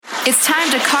It's time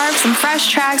to carve some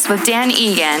fresh tracks with Dan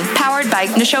Egan, powered by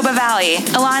Neshoba Valley,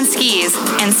 Elan Skis,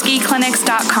 and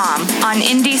SkiClinics.com on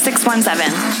Indy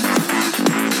 617.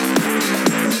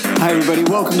 Hi, everybody.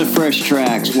 Welcome to Fresh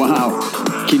Tracks. Wow.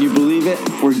 Can you believe it?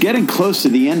 We're getting close to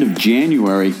the end of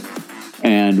January.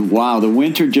 And wow, the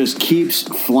winter just keeps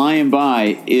flying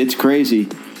by. It's crazy.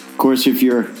 Of course, if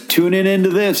you're tuning into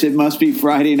this, it must be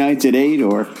Friday nights at 8,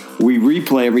 or we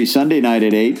replay every Sunday night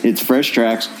at 8. It's Fresh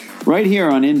Tracks right here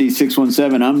on Indy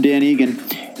 617. I'm Dan Egan.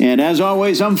 And as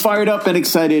always, I'm fired up and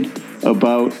excited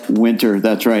about winter.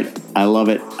 That's right. I love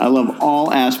it. I love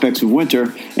all aspects of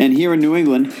winter. And here in New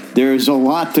England, there's a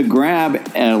lot to grab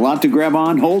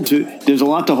on, hold to. There's a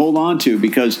lot to hold on to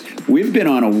because we've been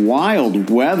on a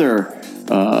wild weather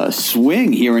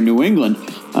swing here in New England.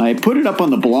 I put it up on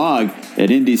the blog at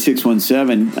Indy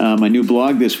 617, my new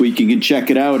blog this week. You can check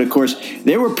it out. Of course,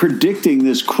 they were predicting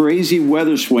this crazy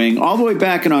weather swing all the way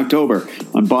back in October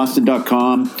on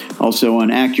Boston.com, also on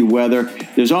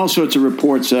AccuWeather. There's all sorts of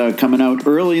reports coming out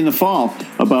early in the fall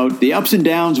about the ups and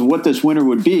downs of what this winter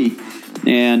would be.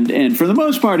 And for the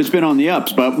most part, it's been on the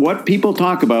ups. But what people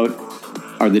talk about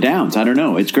are the downs. I don't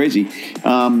know. It's crazy.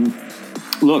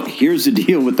 Look, here's the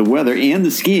deal with the weather and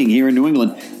the skiing here in New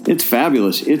England. It's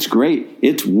fabulous. It's great.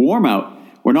 It's warm out.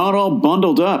 We're not all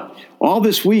bundled up. All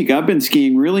this week, I've been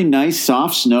skiing really nice,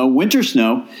 soft snow, winter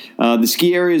snow. The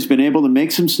ski area has been able to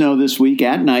make some snow this week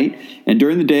at night. And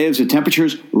during the day, as the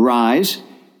temperatures rise,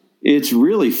 it's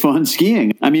really fun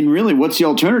skiing. I mean, really, what's the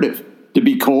alternative? To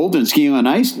be cold and skiing on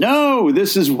ice? No,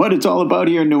 this is what it's all about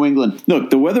here in New England. Look,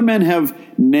 the weathermen have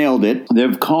nailed it.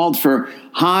 They've called for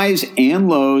highs and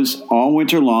lows all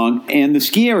winter long. And the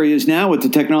ski areas now, with the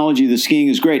technology, the skiing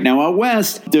is great. Now, out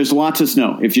west, there's lots of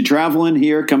snow. If you're traveling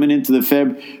here, coming into the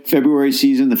February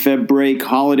season, the Feb break,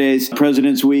 holidays,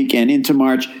 President's Week, and into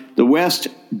March, the west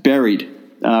buried,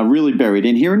 really buried.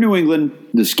 And here in New England,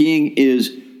 the skiing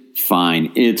is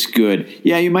fine. It's good.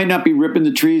 Yeah, you might not be ripping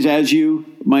the trees as you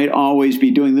might always be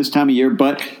doing this time of year,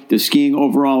 but the skiing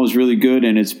overall is really good,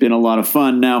 and it's been a lot of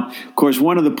fun. Now, of course,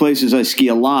 one of the places I ski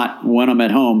a lot when I'm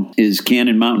at home is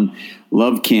Cannon Mountain.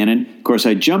 Love Cannon. Of course,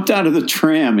 I jumped out of the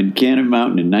tram in Cannon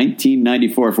Mountain in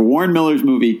 1994 for Warren Miller's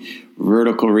movie,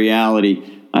 Vertical Reality.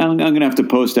 I'm going to have to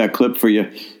post that clip for you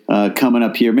coming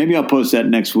up here. Maybe I'll post that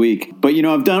next week. But, you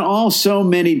know, I've done so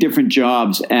many different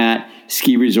jobs at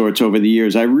ski resorts over the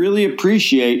years. I really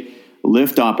appreciate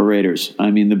lift operators. I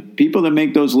mean, the people that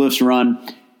make those lifts run,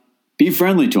 be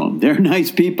friendly to them. They're nice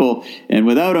people. And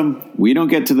without them, we don't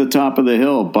get to the top of the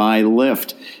hill by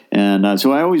lift. And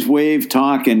so I always wave,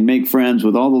 talk, and make friends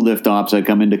with all the lift ops I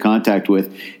come into contact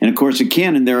with. And, of course, at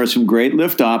Cannon, there are some great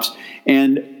lift ops.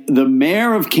 And the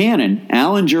mayor of Cannon,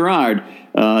 Alan Gerard,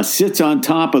 sits on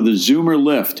top of the Zoomer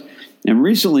lift. And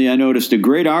recently I noticed a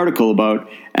great article about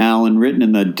Alan written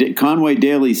in the Conway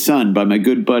Daily Sun by my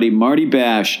good buddy Marty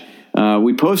Bash.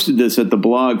 We posted this at the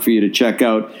blog for you to check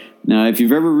out. Now, if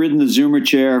you've ever ridden the Zoomer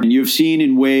chair and you've seen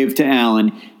and waved to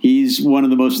Alan, he's one of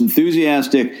the most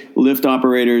enthusiastic lift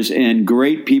operators and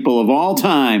great people of all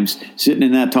times sitting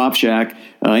in that top shack.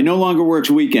 He no longer works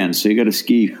weekends, so you got to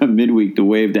ski midweek to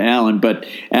wave to Alan. But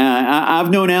I've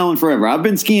known Alan forever. I've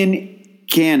been skiing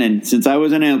Cannon since I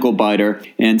was an ankle biter,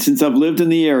 and since I've lived in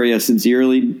the area since the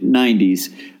early 90s.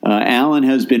 Alan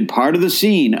has been part of the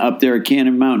scene up there at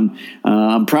Cannon Mountain.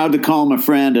 I'm proud to call him a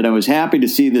friend, and I was happy to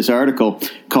see this article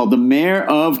called The Mayor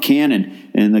of Cannon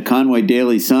in the Conway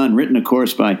Daily Sun, written, of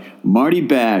course, by Marty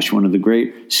Bash, one of the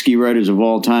great ski writers of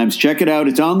all times. Check it out.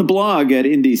 It's on the blog at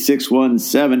Indy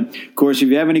 617. Of course, if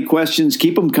you have any questions,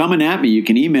 keep them coming at me. You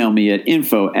can email me at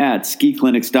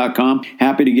info@skiclinics.com.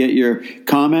 Happy to get your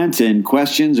comments and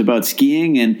questions about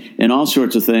skiing and all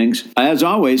sorts of things. As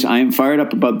always, I am fired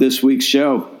up about this week's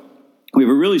show. We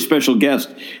have a really special guest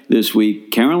this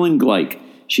week, Carolyn Gleich.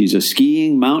 She's a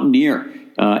skiing mountaineer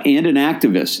and an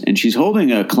activist, and she's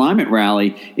holding a climate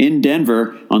rally in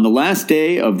Denver on the last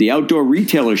day of the Outdoor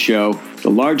Retailer Show, the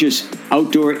largest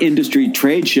outdoor industry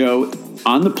trade show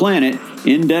on the planet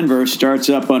in Denver. Starts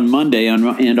up on Monday,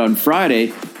 and on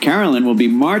Friday, Carolyn will be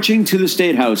marching to the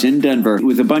State House in Denver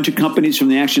with a bunch of companies from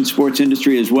the action sports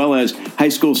industry, as well as high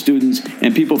school students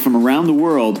and people from around the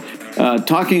world,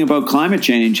 talking about climate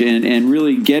change and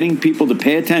really getting people to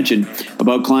pay attention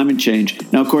about climate change.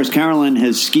 Now, of course, Carolyn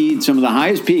has skied some of the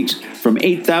highest peaks from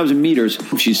 8,000 meters.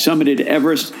 She's summited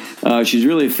Everest. She's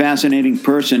really a fascinating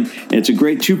person. It's a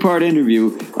great two-part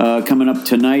interview coming up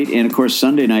tonight and, of course,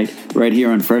 Sunday night right here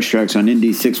on Fresh Tracks on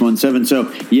Indy 617.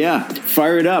 So, yeah,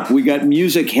 fire it up. We got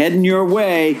music heading your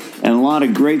way and a lot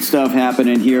of great stuff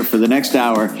happening here for the next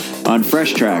hour on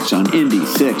Fresh Tracks on Indy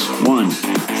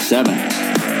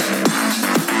 617.